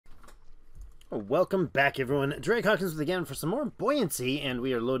Welcome back, everyone. Drake Hawkins again for some more buoyancy, and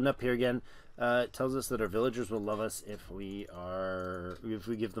we are loading up here again. It tells us that our villagers will love us if we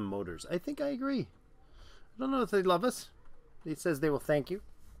give them motors. I think I agree. I don't know if they love us. It says they will thank you,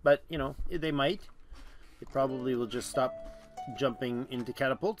 but you know they might. They probably will just stop jumping into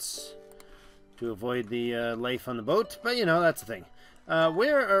catapults to avoid the life on the boat. But you know that's the thing.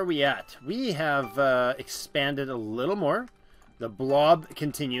 Where are we at? We have expanded a little more. The blob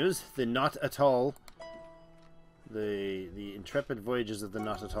continues. The Knot-Atoll. The intrepid voyages of the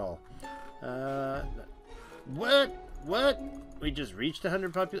Knot-Atoll. What? We just reached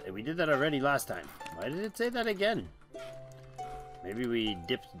 100 population. We did that already last time. Why did it say that again? Maybe we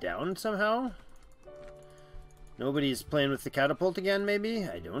dipped down somehow? Nobody's playing with the catapult again, maybe?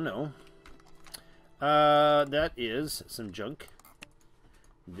 I don't know. That is some junk.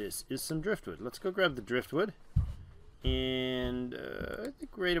 This is some driftwood. Let's go grab the driftwood. And I think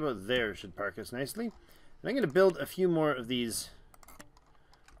right about there should park us nicely. And I'm going to build a few more of these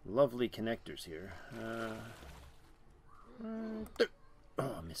lovely connectors here.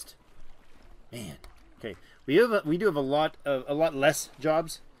 Oh, missed. Man. Okay, we do have a lot less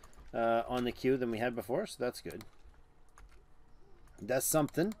jobs on the queue than we had before, so that's good. That's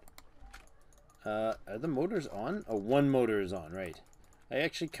something. Are the motors on? Oh, one motor is on, right. I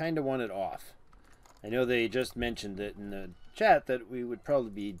actually kind of want it off. I know they just mentioned it in the chat that we would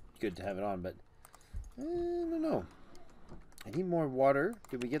probably be good to have it on, but I don't know. I need more water.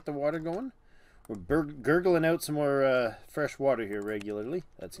 Did we get the water going? We're gurgling out some more fresh water here regularly.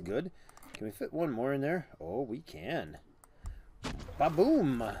 That's good. Can we fit one more in there? Oh, we can.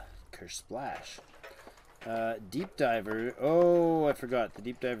 Ba-boom! Kersplash. Deep diver. Oh, I forgot. The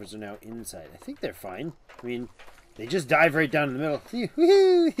deep divers are now inside. I think they're fine. I mean, they just dive right down in the middle.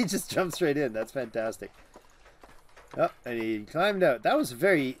 He just jumps right in. That's fantastic. Oh, and he climbed out. That was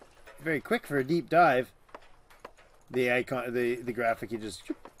very, very quick for a deep dive. The icon, the graphic, he just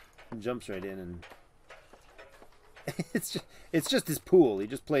jumps right in, and it's just his pool. He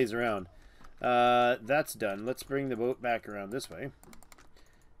just plays around. That's done. Let's bring the boat back around this way.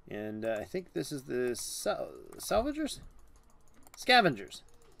 And I think this is the salvagers? Scavengers.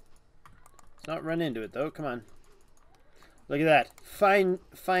 Let's not run into it, though. Come on. Look at that.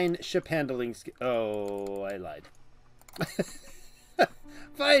 Fine ship handling skills. Oh, I lied.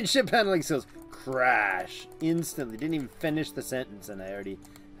 Fine ship handling skills. Crash. Instantly. Didn't even finish the sentence, and I already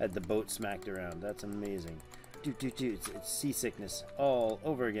had the boat smacked around. That's amazing. It's seasickness all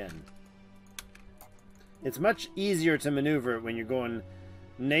over again. It's much easier to maneuver when you're going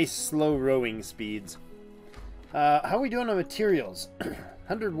nice slow rowing speeds. How are we doing on materials?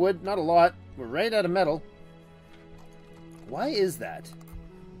 100 wood, not a lot. We're right out of metal. Why is that?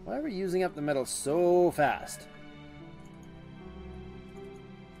 Why are we using up the metal so fast?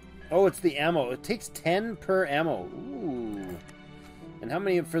 Oh, it's the ammo. It takes 10 per ammo. Ooh. And how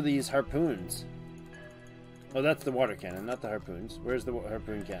many for these harpoons? Oh, that's the water cannon, not the harpoons. Where's the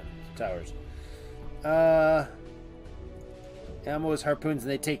harpoon cannon? Towers. Ammo is harpoons,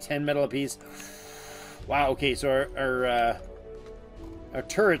 and they take 10 metal apiece. Wow, okay, so our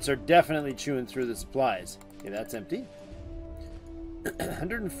turrets are definitely chewing through the supplies. Okay, that's empty.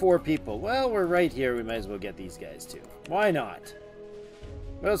 104 people. Well, we're right here. We might as well get these guys, too. Why not?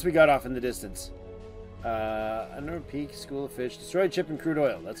 What else we got off in the distance? Under Peak, School of Fish, Destroyed Ship, and Crude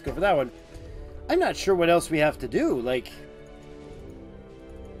Oil. Let's go for that one. I'm not sure what else we have to do. Like,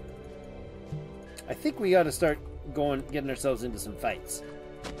 I think we got to start getting ourselves into some fights.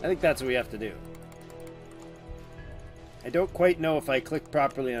 I think that's what we have to do. I don't quite know if I clicked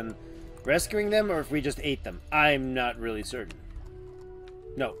properly on rescuing them or if we just ate them. I'm not really certain.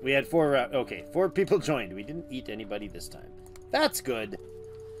 No, we had 4. Okay, 4 people joined. We didn't eat anybody this time. That's good.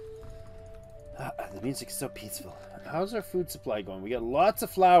 The music's so peaceful. How's our food supply going? We got lots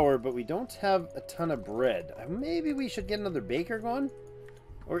of flour, but we don't have a ton of bread. Maybe we should get another baker going?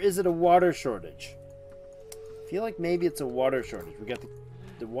 Or is it a water shortage? I feel like maybe it's a water shortage. We got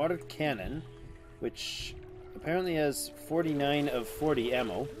the water cannon, which apparently has 49 of 40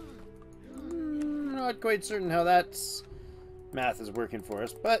 ammo. Not quite certain how that's math is working for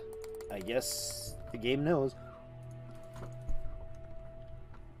us, but I guess the game knows.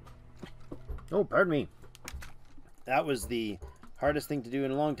 Oh, pardon me. That was the hardest thing to do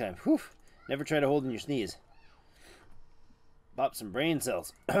in a long time. Whew. Never try to hold in your sneeze. Pop some brain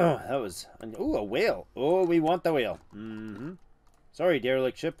cells. That was... Ooh, a whale. Oh, we want the whale. Sorry,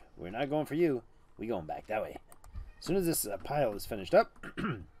 derelict ship. We're not going for you. We going back that way. As soon as this pile is finished up...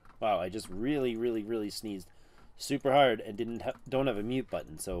 Wow, I just really sneezed super hard and don't have a mute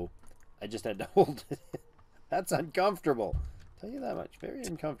button, so I just had to hold it. That's uncomfortable. Tell you that much. Very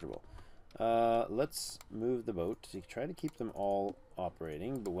uncomfortable. Let's move the boat to try to keep them all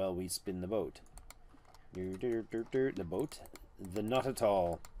operating, but while we spin the boat. The boat. The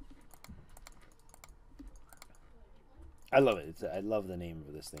Knot-Atoll. I love it. I love the name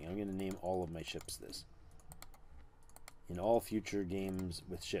of this thing. I'm going to name all of my ships this. In all future games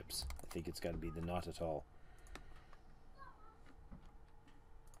with ships, I think it's got to be the Knot-Atoll.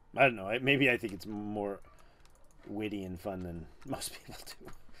 I don't know. Maybe I think it's more witty and fun than most people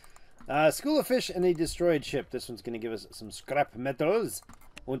do. School of fish and a destroyed ship. This one's going to give us some scrap metals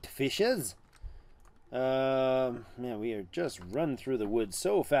and fishes. Man, we are just run through the woods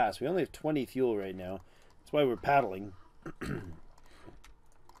so fast. We only have 20 fuel right now. That's why we're paddling.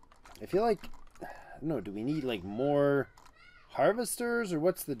 I feel like, I don't know, do we need like more harvesters or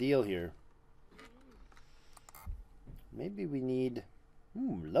what's the deal here? Maybe we need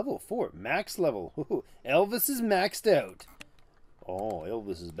level 4, max level. Ooh, Elvis is maxed out. Oh,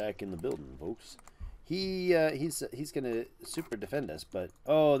 Elvis is back in the building, folks. He's gonna super defend us, but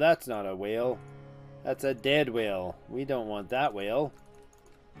oh, that's not a whale. That's a dead whale. We don't want that whale.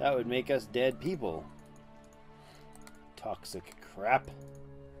 That would make us dead people. Toxic crap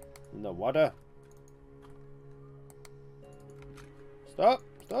in the water. Stop,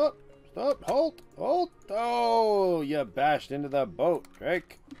 stop, stop, halt, halt. Oh, you bashed into the boat,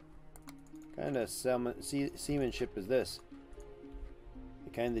 Drake. What kind of seamanship is this?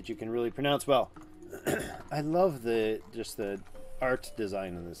 The kind that you can really pronounce well. I love just the art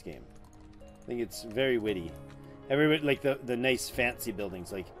design in this game. I think it's very witty. Everybody like the nice fancy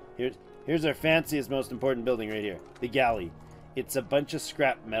buildings. Like here's our fanciest, most important building right here, the galley. It's a bunch of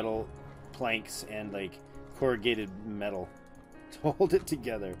scrap metal planks and like corrugated metal to hold it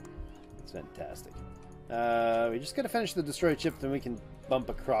together. It's fantastic. We just gotta finish the destroyed ship, then we can bump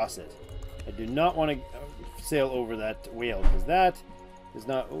across it. I do not want to sail over that whale because that is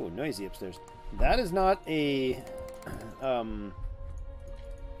not. Oh, noisy upstairs. That is not a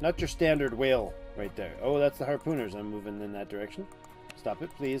not your standard whale right there. Oh, that's the harpooners. I'm moving in that direction. Stop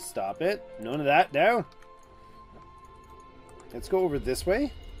it, please. Stop it. None of that now. Let's go over this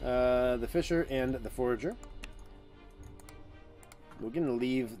way. The fisher and the forager. We're going to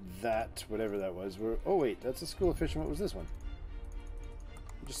leave that, whatever that was. Oh, wait. That's a school of fishermen. What was this one?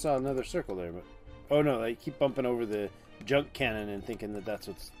 I just saw another circle there. But oh, no. I keep bumping over the junk cannon and thinking that that's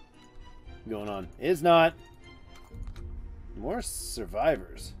what's going on. It's not. More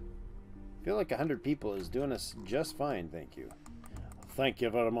survivors. I feel like 100 people is doing us just fine, thank you. Thank you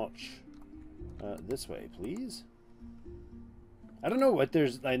very much. This way, please. I don't know what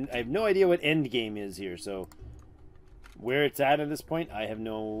there's... I have no idea what end game is here, so... Where it's at this point, I have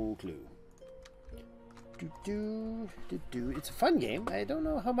no clue. It's a fun game. I don't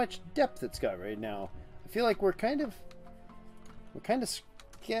know how much depth it's got right now. I feel like we're kind of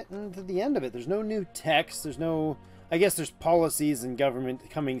getting to the end of it. There's no new text. There's no... I guess there's policies and government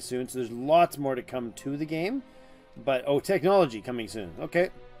coming soon, so there's lots more to come to the game. But, oh, technology coming soon. Okay.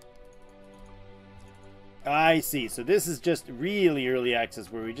 I see. So this is just really early access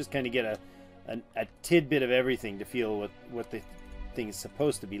where we just kind of get a tidbit of everything to feel what the thing is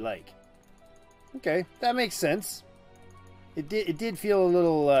supposed to be like. Okay, that makes sense. It did feel a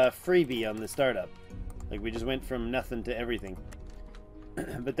little freebie on the startup. Like we just went from nothing to everything.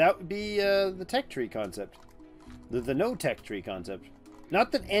 But that would be the tech tree concept. The no tech tree concept.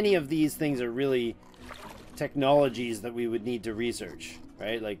 Not that any of these things are really technologies that we would need to research,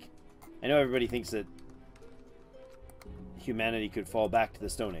 right? Like, I know everybody thinks that humanity could fall back to the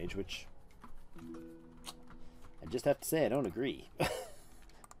Stone Age, which I just have to say I don't agree. I'm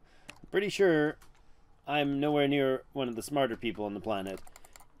pretty sure I'm nowhere near one of the smarter people on the planet,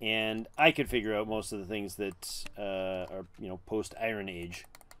 and I could figure out most of the things that are, you know, post-Iron Age.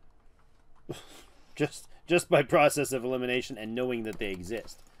 just by process of elimination and knowing that they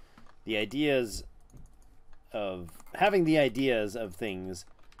exist. The ideas of... having the ideas of things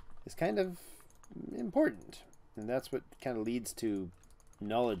is kind of important. And that's what kind of leads to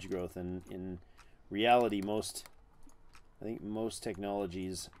knowledge growth. And in reality, I think most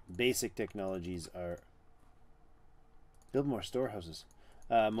technologies, basic technologies are... build more storehouses.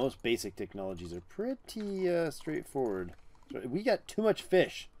 Most basic technologies are pretty straightforward. So we got too much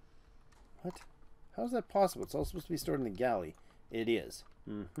fish. What? How is that possible? It's all supposed to be stored in the galley. It is.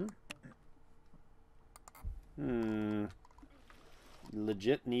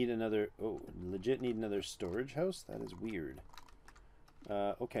 Legit need another... oh, legit need another storage house? That is weird.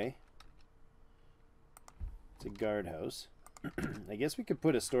 Okay. It's a guardhouse. I guess we could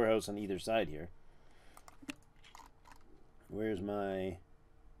put a storehouse on either side here. Where's my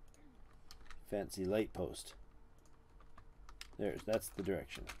fancy light post? That's the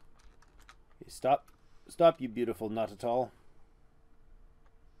direction. Okay, stop. Stop, you beautiful Knot-Atoll.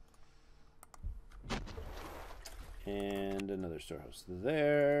 And another storehouse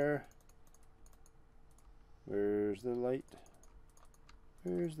there. Where's the light?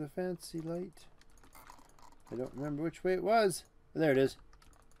 Where's the fancy light? I don't remember which way it was. There it is.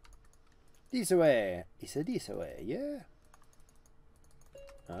 This way. It's a this way, yeah.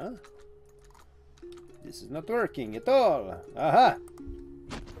 Huh? This is not working at all. Aha!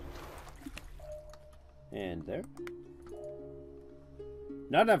 And there.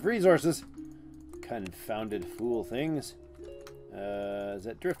 Not enough resources. Confounded fool things. Is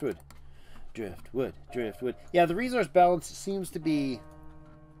that driftwood? Driftwood, driftwood. Yeah, the resource balance seems to be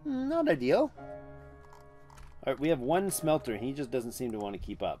not ideal. Alright, we have one smelter, and he just doesn't seem to want to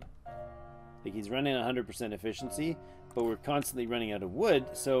keep up. Like, he's running 100% efficiency, but we're constantly running out of wood,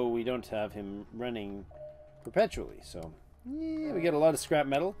 so we don't have him running perpetually. So, yeah, we get a lot of scrap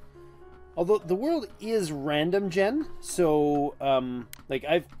metal. Although, the world is random gen, so, like,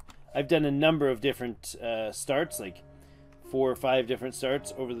 I've done a number of different starts, like 4 or 5 different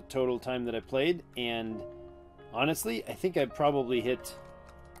starts over the total time that I played, and honestly, I think I probably hit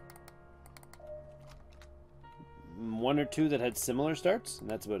 1 or 2 that had similar starts, and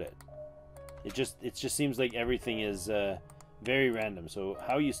that's about it. It just seems like everything is very random. So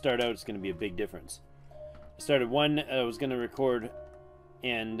how you start out is going to be a big difference. I started one. I was going to record,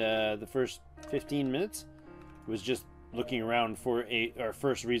 and the first 15 minutes was just looking around for our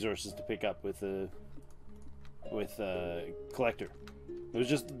first resources to pick up with a collector. It was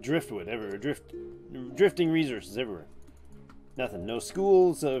just driftwood everywhere, drifting resources everywhere. Nothing, no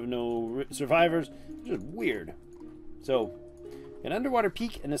schools, no survivors, just weird. So, an underwater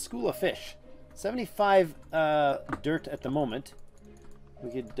peak and a school of fish. 75 dirt at the moment.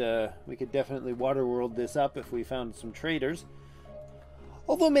 We could definitely Waterworld this up if we found some traders.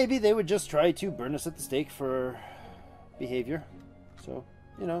 Although maybe they would just try to burn us at the stake for behavior. So,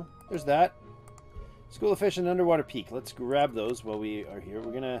 you know, there's that. School of Fish and Underwater Peak. Let's grab those while we are here.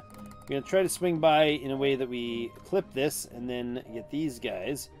 We're gonna try to swing by in a way that we clip this and then get these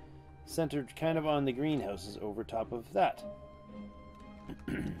guys centered kind of on the greenhouses over top of that.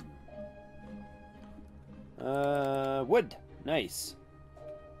 Wood. Nice.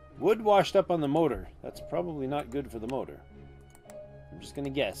 Wood washed up on the motor. That's probably not good for the motor. I'm just gonna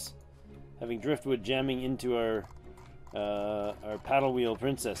guess. Having driftwood jamming into our paddle wheel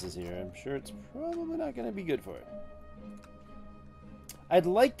princesses here, I'm sure it's probably not going to be good for it. I'd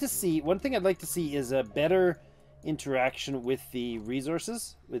like to see, one thing I'd like to see is a better interaction with the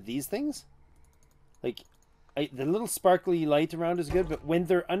resources, with these things. Like, the little sparkly light around is good, but when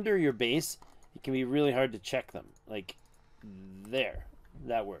they're under your base, it can be really hard to check them. Like, there.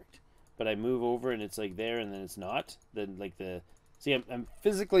 That worked. But I move over and it's like there and then it's not. Then, like, see, I'm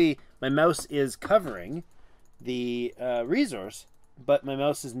physically, my mouse is covering the resource, but my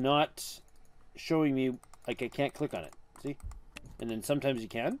mouse is not showing me, like, I can't click on it. See? And then sometimes you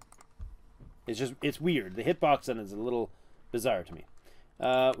can. It's weird. The hitbox on it is a little bizarre to me.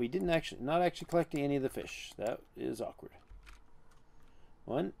 We didn't not actually collecting any of the fish. That is awkward.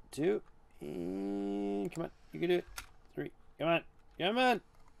 1, 2, and come on, you can do it. 3, come on, come on,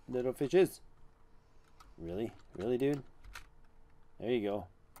 little fishes. Really, really, dude. There you go.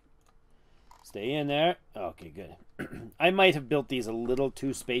 Stay in there. Okay, good. I might have built these a little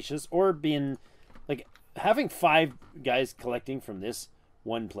too spacious, or been like having 5 guys collecting from this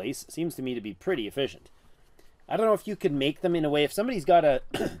one place seems to me to be pretty efficient. I don't know if you could make them in a way. If somebody's got a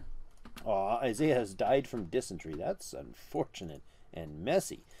oh, Isaiah has died from dysentery. That's unfortunate and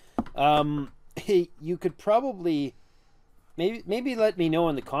messy. Hey, you could probably maybe let me know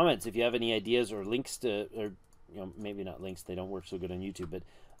in the comments if you have any ideas or links to, or maybe not links. They don't work so good on YouTube,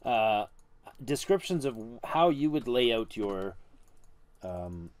 but descriptions of how you would lay out your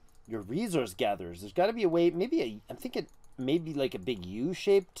resource gatherers. There's got to be a way. I'm thinking maybe like a big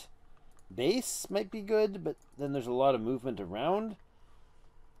U-shaped base might be good, but then there's a lot of movement around.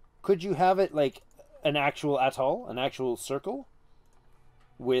 Could you have it like an actual atoll, an actual circle,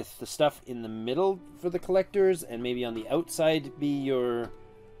 with the stuff in the middle for the collectors, and maybe on the outside be your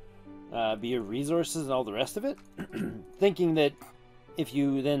resources and all the rest of it? Thinking that if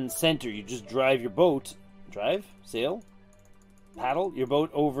you then center, you just drive your boat, sail, paddle your boat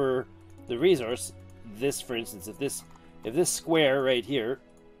over the resource. This, for instance, if this square right here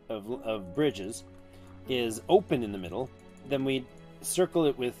of bridges is open in the middle, then we circle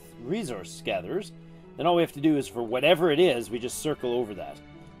it with resource gatherers. Then all we have to do is, for whatever it is, we just circle over that.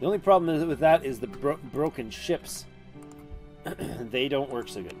 The only problem with that is the broken ships. They don't work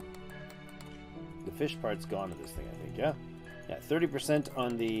so good. The fish part's gone to this thing, I think. Yeah, 30%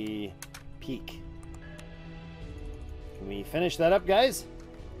 on the Peak. Can we finish that up, guys?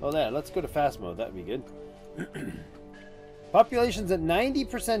 Oh, there. Let's go to fast mode. That would be good. Population's at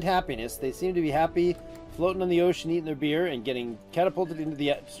 90% happiness. They seem to be happy, floating on the ocean, eating their beer, and getting catapulted into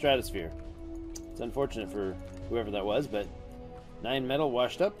the stratosphere. It's unfortunate for whoever that was, but 9 metal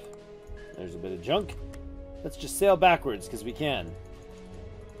washed up. There's a bit of junk. Let's just sail backwards, because we can.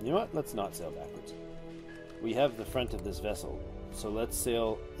 You know what? Let's not sail backwards. We have the front of this vessel. So let's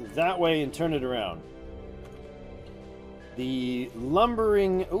sail that way and turn it around. The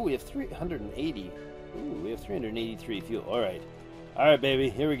lumbering... Oh, we have 380. Ooh, we have 383 fuel. All right. All right, baby.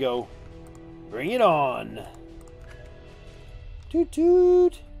 Here we go. Bring it on. Toot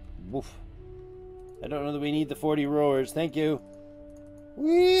toot. Woof. I don't know that we need the 40 rowers. Thank you.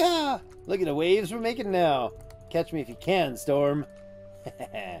 Wee-ha! Look at the waves we're making now. Catch me if you can, Storm.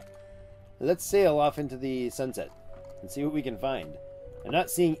 Let's sail off into the sunset and see what we can find. I'm not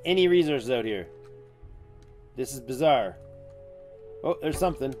seeing any resources out here. This is bizarre. Oh, there's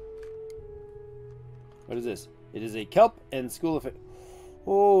something. What is this? It is a kelp and school of...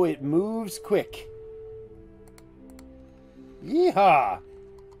 Oh, it moves quick. Yeehaw!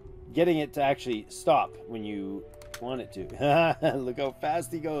 Getting it to actually stop when you want it to. Look how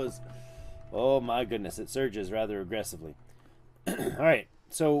fast he goes. Oh my goodness, it surges rather aggressively. Alright,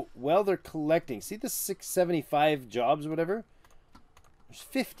 so while they're collecting, see the 675 jobs or whatever? There's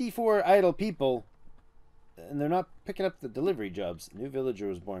 54 idle people, and they're not picking up the delivery jobs. New villager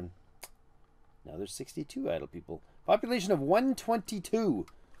was born. Now there's 62 idle people. Population of 122.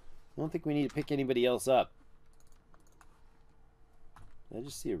 I don't think we need to pick anybody else up. Did I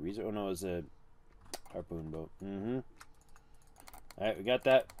just see a resource? Oh no, it was a harpoon boat. Alright, we got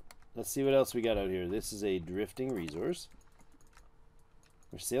that. Let's see what else we got out here. This is a drifting resource.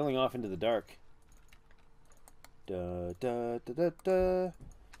 We're sailing off into the dark. Da, da, da, da, da.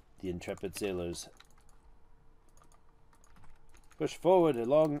 The intrepid sailors. Push forward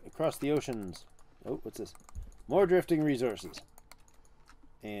along across the oceans. Oh, what's this? More drifting resources.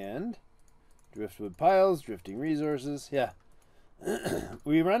 And driftwood piles, drifting resources. Yeah.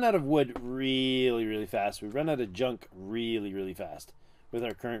 We run out of wood really, really fast. We run out of junk really, really fast with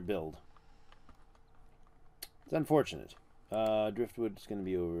our current build. It's unfortunate. Driftwood is going to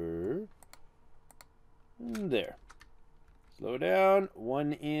be over there. Slow down.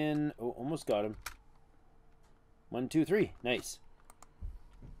 1 in. Oh, almost got him. 1, 2, 3. Nice.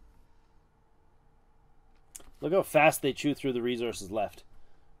 Look how fast they chew through the resources left.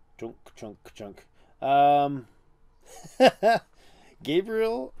 Chunk, chunk, chunk.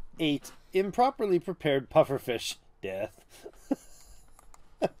 Gabriel ate improperly prepared pufferfish. Death.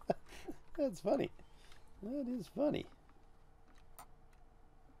 That's funny. That is funny.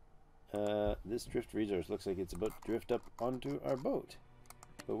 This drift resource looks like it's about to drift up onto our boat.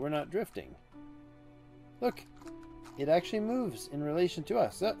 But we're not drifting. Look. It actually moves in relation to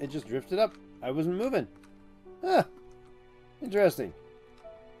us. Oh, it just drifted up. I wasn't moving. Ah. Interesting.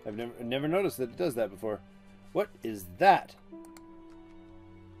 I've never noticed that it does that before. What is that?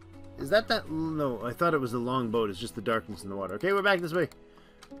 Is that... No, I thought it was a long boat. It's just the darkness in the water. Okay, we're back this way.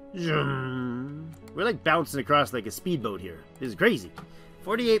 We're like bouncing across like a speedboat here. This is crazy.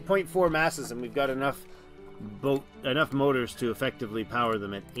 48.4 masses, and we've got enough motors to effectively power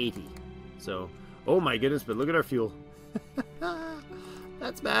them at 80. So, oh my goodness, but look at our fuel.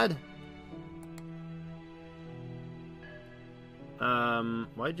 That's bad.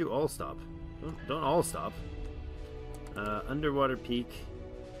 Why'd you all stop? Don't all stop. Underwater peak.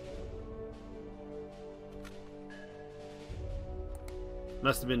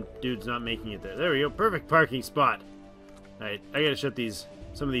 Must have been dudes not making it there. There we go. Perfect parking spot. Alright, I gotta shut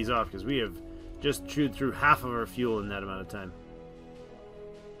some of these off because we have just chewed through half of our fuel in that amount of time.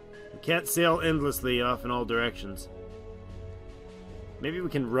 We can't sail endlessly off in all directions. Maybe we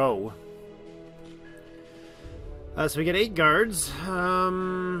can row. So we get 8 guards.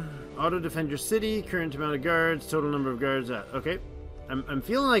 Auto defend your city. Current amount of guards. Total number of guards. Okay. I'm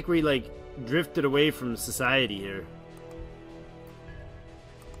feeling like we drifted away from society here.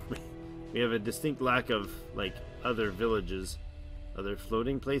 We have a distinct lack of other villages, other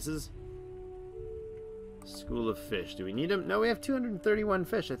floating places. School of fish. Do we need them? No, we have 231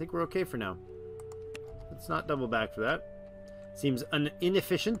 fish. I think we're okay for now. Let's not double back for that. Seems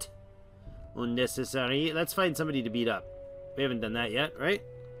inefficient. Unnecessary. Let's find somebody to beat up. We haven't done that yet, right?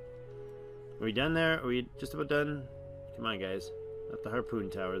 Are we done there? Are we just about done? Come on, guys. Not the harpoon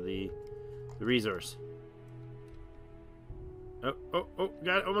tower, the resource. Oh,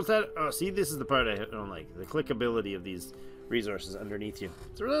 got it. Almost had it. Oh, see, this is the part I don't like. The clickability of these resources underneath you.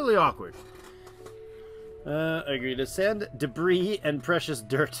 It's really awkward. I agree. To sand, debris, and precious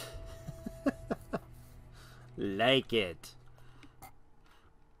dirt. Like it.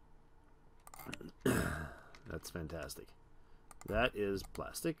 That's fantastic. That is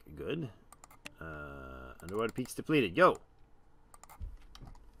plastic. Good. Underwater peaks depleted. Yo!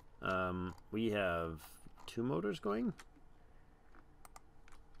 We have 2 motors going.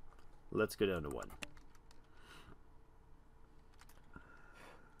 Let's go down to 1.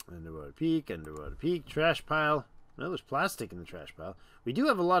 Underwater peak, trash pile. No, there's plastic in the trash pile. We do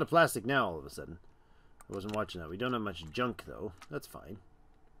have a lot of plastic now all of a sudden. I wasn't watching that. We don't have much junk though. That's fine.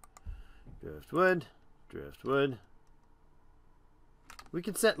 Driftwood. Driftwood. We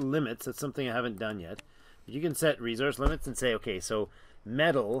can set limits. That's something I haven't done yet. But you can set resource limits and say, okay, so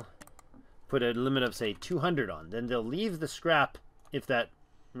metal, put a limit of, say, 200 on. Then they'll leave the scrap if that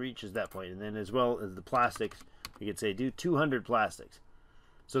reaches that point. And then as well as the plastics, you could say do 200 plastics.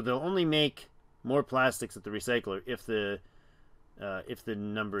 So they'll only make more plastics at the recycler if the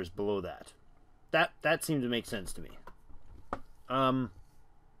number is below that. That seemed to make sense to me. I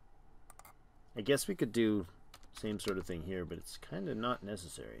guess we could do same sort of thing here, but it's kind of not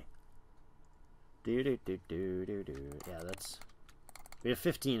necessary. Yeah, that's... We have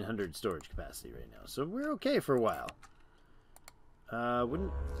 1,500 storage capacity right now, so we're okay for a while.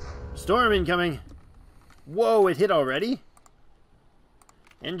 Storm incoming! Whoa, it hit already?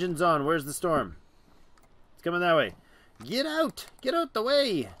 Engines on, where's the storm? It's coming that way. Get out! Get out the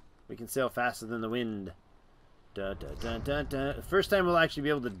way! We can sail faster than the wind. Da, da, da, da, da. First time we'll actually be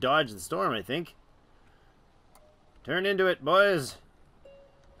able to dodge the storm, I think. Turn into it, boys.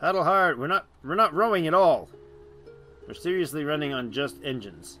 Paddle hard. We're not rowing at all. We're seriously running on just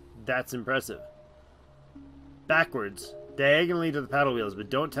engines. That's impressive. Backwards, diagonally to the paddle wheels, but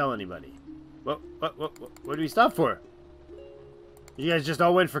don't tell anybody. What do we stop for? You guys just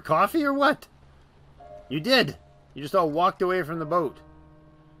all went for coffee or what? You did. You just all walked away from the boat.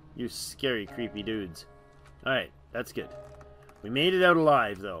 You scary, creepy dudes. Alright, that's good. We made it out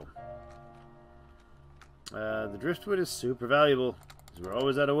alive, though. The driftwood is super valuable, because we're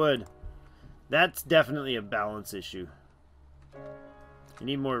always out of wood. That's definitely a balance issue. You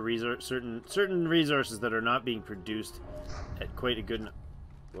need more certain resources that are not being produced at quite a good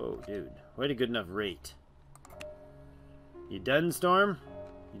quite a good enough rate. You done, Storm?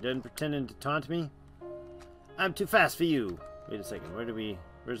 You done pretending to taunt me? I'm too fast for you. Wait a second,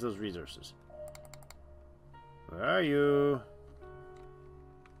 where's those resources? Where are you?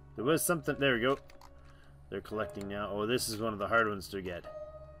 There was something, there we go. They're collecting now. Oh, this is one of the hard ones to get.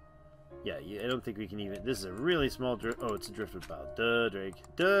 Yeah, I don't think we can even... This is a really small drift... Oh, it's a driftwood pile. Duh, Drake.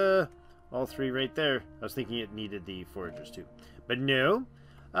 Duh! All 3 right there. I was thinking it needed the foragers too. But no.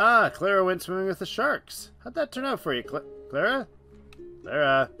 Ah, Clara went swimming with the sharks. How'd that turn out for you, Clara?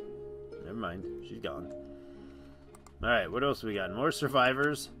 Clara. Never mind. She's gone. Alright, what else we got? More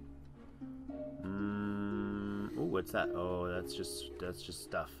survivors. Oh, what's that? Oh, that's just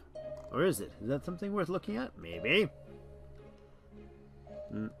stuff. Or is it? Is that something worth looking at? Maybe.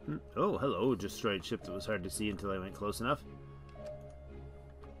 Oh, hello, destroyed ship that was hard to see until I went close enough.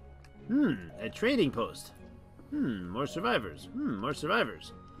 A trading post. More survivors. More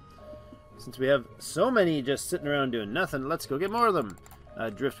survivors. Since we have so many just sitting around doing nothing, let's go get more of them.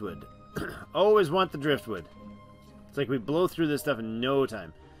 Driftwood. Always want the driftwood. It's like we blow through this stuff in no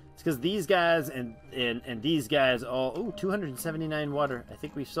time. It's because these guys and these guys all... Oh, 279 water. I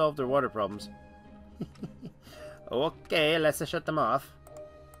think we've solved their water problems. Okay, let's shut them off.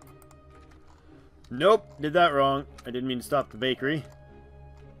 Nope, did that wrong. I didn't mean to stop the bakery.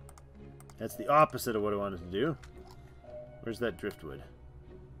 That's the opposite of what I wanted to do. Where's that driftwood?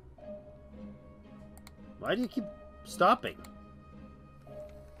 Why do you keep stopping?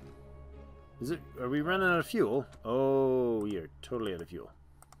 Are we running out of fuel? Oh, we are totally out of fuel.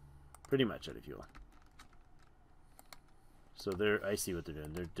 Pretty much out of fuel. So I see what they're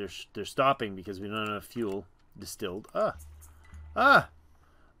doing. They're stopping because we don't have enough fuel distilled.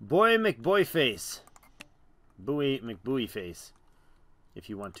 Boy McBoyface. Bowie McBoyface, if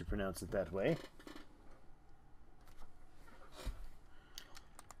you want to pronounce it that way.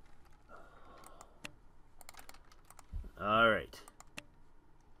 Alright.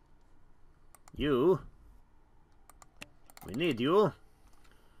 You. We need you.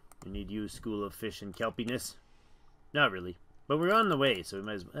 We need you, School of Fish and Kelpiness. Not really. But we're on the way, so we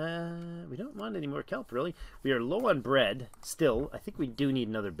might as well... we don't want any more kelp, really. We are low on bread, still. I think we do need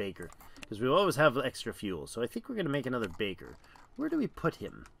another baker. Because we always have extra fuel. So I think we're going to make another baker. Where do we put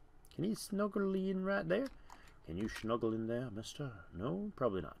him? Can he snuggle in right there? Can you snuggle in there, mister? No,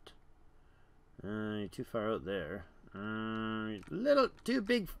 probably not. You're too far out there. Little too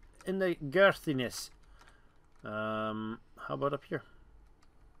big in the girthiness. How about up here?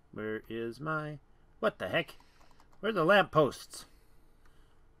 Where is my... What the heck? Where are the lampposts?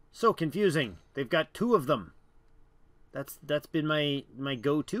 So confusing. They've got 2 of them. That's been my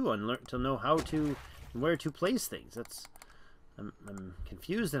go-to on to know how to and where to place things. I'm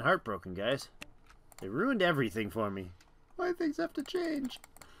confused and heartbroken, guys. They ruined everything for me. Why things have to change?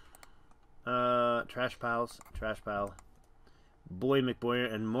 Trash piles, trash pile. Boy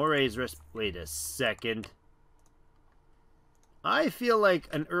McBoyer and Moray's rest. Wait a second. I feel like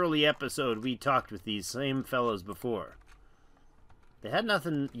an early episode we talked with these same fellows before. They had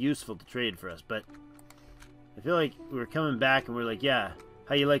nothing useful to trade for us, but I feel like we were coming back and we're like, yeah,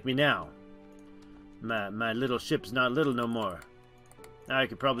 how you like me now? My little ship's not little no more. Now I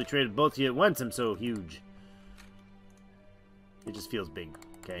could probably trade with both of you at once, I'm so huge. It just feels big,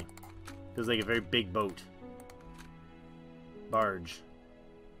 okay? Feels like a very big boat. Barge.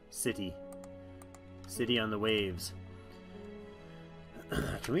 City. City on the waves.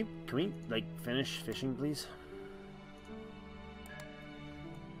 Can we like finish fishing, please?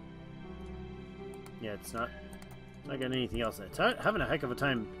 Yeah, it's not got anything else. It's having a heck of a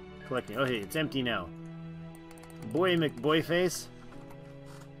time collecting. Oh, hey, it's empty now. Boy McBoyface.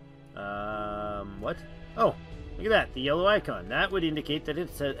 What? Oh, look at that, the yellow icon. That would indicate that it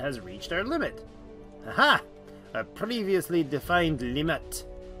has reached our limit. Aha! A previously defined limit.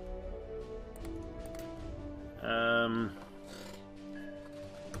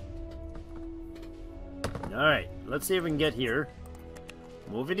 Alright, let's see if we can get here.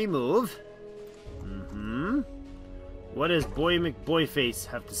 Movity move. What does Boy McBoyface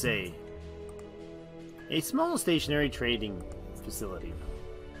have to say? A small stationary trading facility.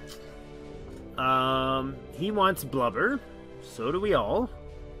 He wants blubber. So do we all.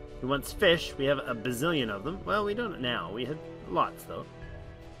 He wants fish. We have a bazillion of them. Well, we don't now. We had lots, though.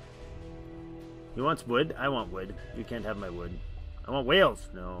 He wants wood. I want wood. You can't have my wood. I want whales.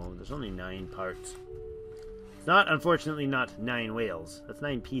 No, there's only 9 parts. It's not, unfortunately, not 9 whales. That's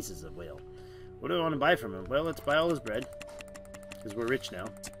 9 pieces of whale. What do I want to buy from him? Well, let's buy all his bread. Because we're rich now.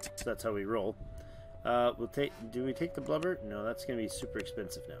 So that's how we roll. Do we take the blubber? No, that's going to be super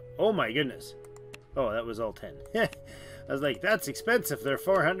expensive now. Oh my goodness. Oh, that was all 10. I was like, that's expensive. They're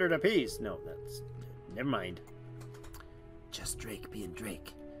 400 apiece. No, that's... Never mind. Just Drake being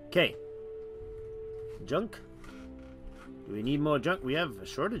Drake. Okay. Junk. Do we need more junk? We have a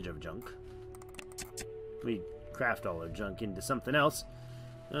shortage of junk. We craft all our junk into something else.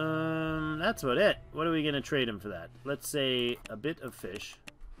 That's about it. What are we going to trade him for that? Let's say a bit of fish.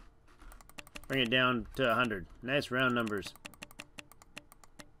 Bring it down to 100. Nice round numbers.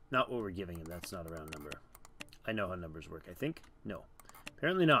 Not what we're giving him. That's not a round number. I know how numbers work, I think. No.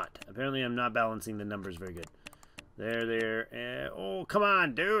 Apparently not. Apparently I'm not balancing the numbers very good. There. Oh, come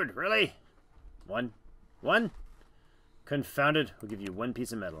on, dude. Really? 1. 1? Confounded. We'll give you 1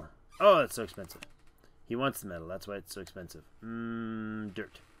 piece of metal. Oh, that's so expensive. He wants the metal. That's why it's so expensive.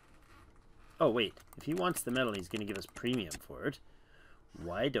 Dirt. Oh, wait. If he wants the metal, he's going to give us premium for it.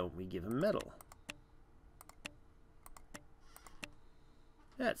 Why don't we give him metal?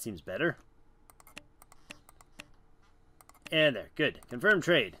 That seems better. And there. Good. Confirm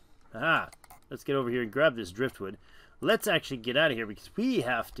trade. Aha. Let's get over here and grab this driftwood. Let's actually get out of here because we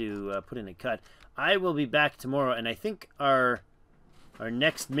have to put in a cut. I will be back tomorrow, and I think our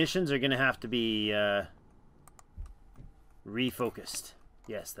next missions are going to have to be refocused.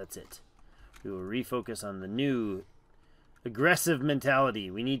 Yes, that's it. We will refocus on the new aggressive mentality.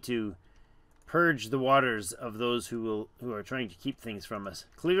 We need to purge the waters of those who are trying to keep things from us.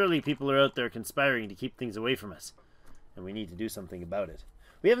 Clearly, people are out there conspiring to keep things away from us, and we need to do something about it.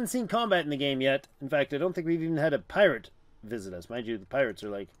 We haven't seen combat in the game yet. In fact, I don't think we've even had a pirate visit us. Mind you, the pirates are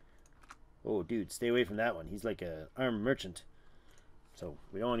like, oh, dude, stay away from that one. He's like an armed merchant. So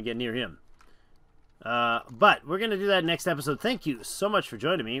we don't want to get near him. But we're going to do that next episode. Thank you so much for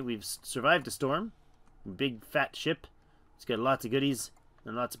joining me. We've survived a storm. Big, fat ship. It's got lots of goodies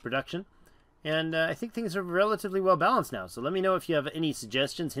and lots of production. And I think things are relatively well balanced now. So let me know if you have any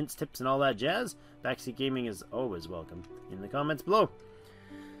suggestions, hints, tips, and all that jazz. Backseat Gaming is always welcome in the comments below.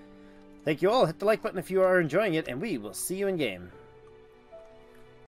 Thank you all. Hit the like button if you are enjoying it, and we will see you in game.